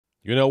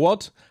You know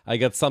what? I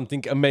got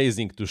something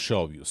amazing to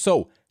show you.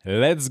 So,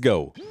 let's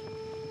go!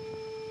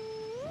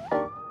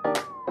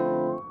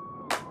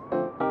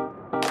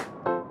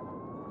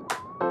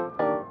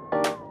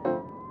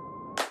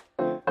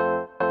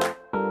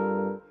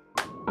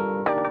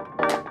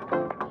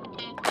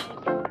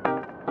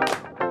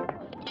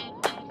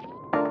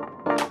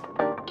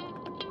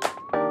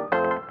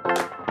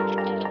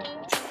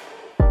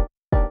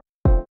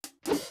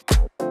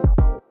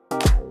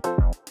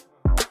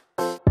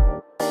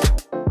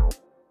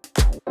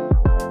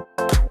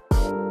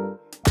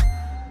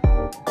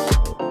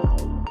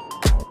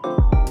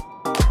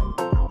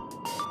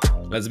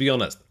 Let's be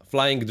honest,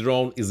 flying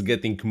drone is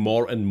getting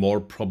more and more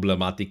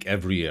problematic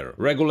every year.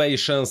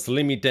 Regulations,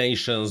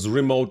 limitations,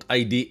 remote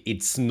ID,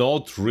 it's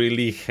not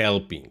really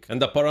helping.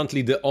 And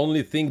apparently the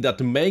only thing that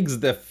makes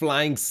the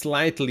flying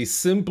slightly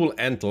simple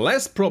and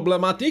less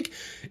problematic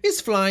is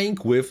flying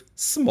with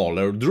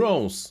smaller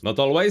drones. Not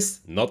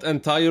always, not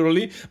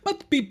entirely,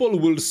 but people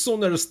will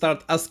sooner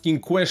start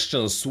asking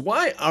questions: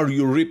 why are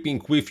you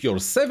ripping with your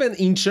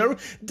 7-incher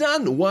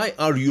than why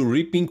are you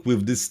ripping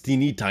with this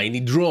teeny tiny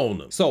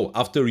drone? So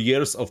after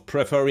years of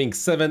preferring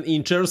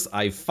 7-inchers,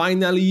 I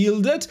finally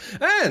yielded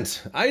and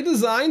I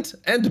designed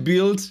and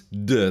built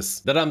this.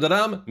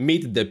 Da-dam,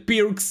 meet the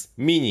Pirx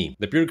Mini.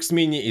 The Pirx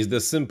Mini is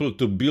the simple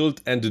to build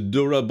and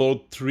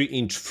durable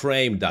 3-inch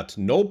frame that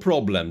no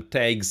problem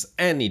takes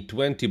any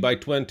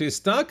 20x20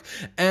 stack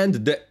and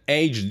the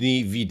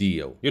HD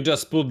video. You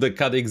just put the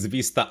Cadix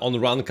Vista on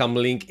Runcam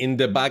link in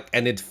the back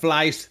and it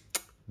flies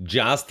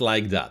just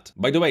like that.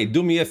 By the way,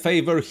 do me a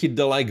favor, hit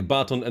the like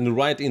button and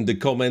write in the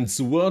comments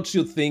what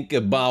you think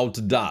about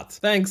that.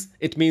 Thanks,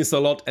 it means a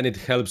lot and it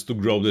helps to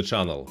grow the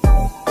channel.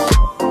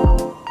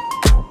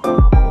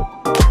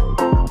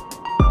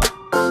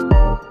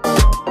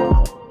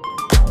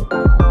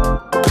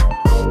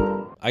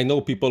 I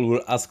know people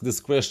will ask this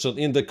question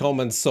in the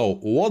comments, so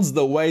what's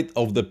the weight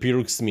of the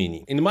Pirx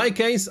Mini? In my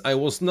case, I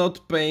was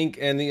not paying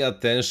any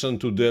attention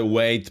to the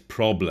weight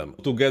problem.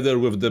 Together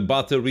with the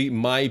battery,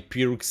 my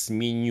Pirx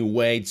Mini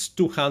weighs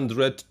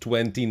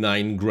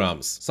 229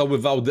 grams. So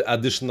without the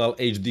additional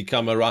HD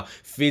camera,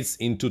 fits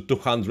into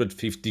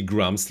 250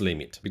 grams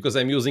limit. Because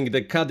I'm using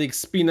the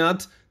Cadix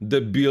Peanut, the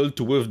build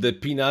with the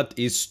Peanut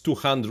is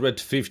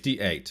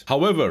 258.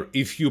 However,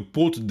 if you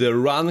put the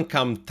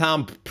Runcam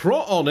Thumb Pro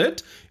on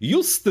it,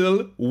 you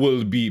still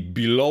will be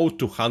below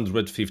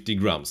 250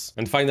 grams.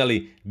 And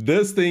finally,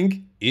 this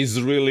thing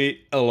is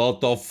really a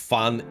lot of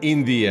fun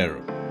in the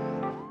air.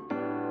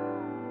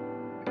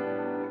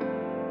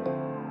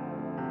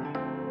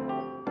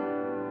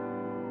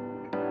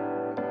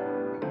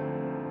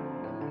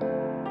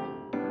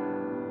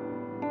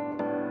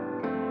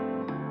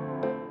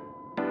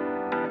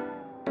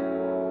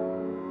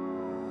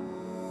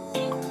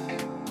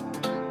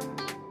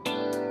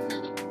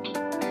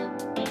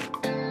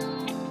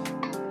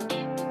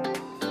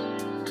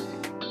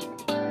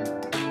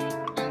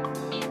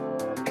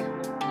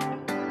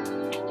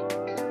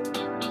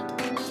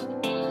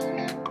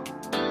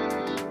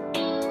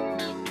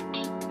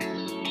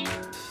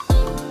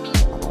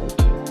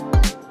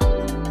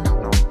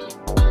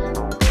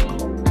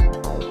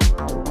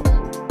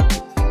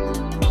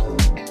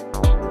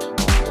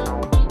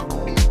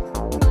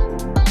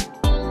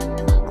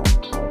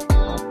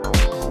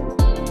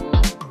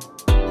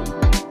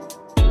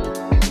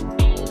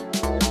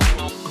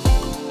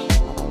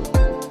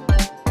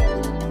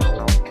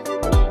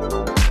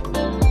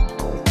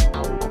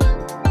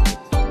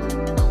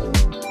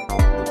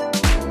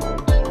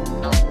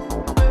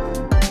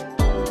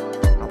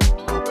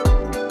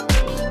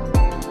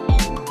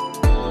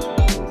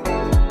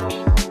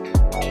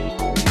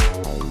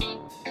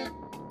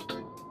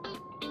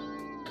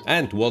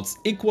 And what's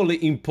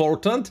equally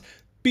important,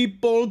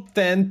 people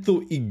tend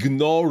to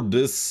ignore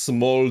this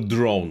small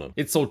drone.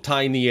 It's so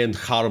tiny and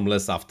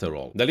harmless after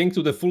all. The link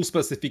to the full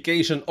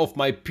specification of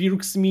my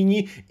Pirx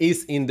Mini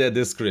is in the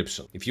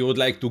description. If you would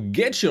like to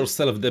get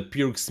yourself the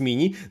Pirx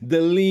Mini, the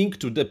link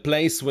to the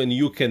place when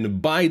you can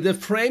buy the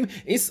frame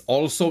is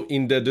also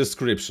in the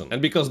description.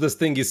 And because this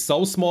thing is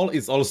so small,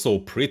 it's also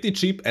pretty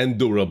cheap and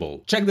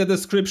durable. Check the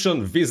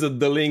description, visit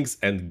the links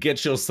and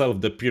get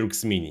yourself the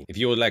Pirx Mini. If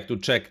you would like to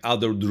check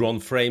other drone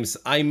frames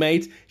I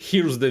made,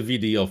 here's the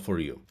video for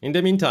you. In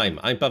the meantime,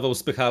 I'm Paweł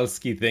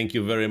Spychalski, thank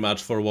you very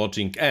much for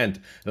watching and,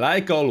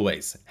 like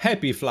always,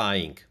 happy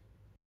flying!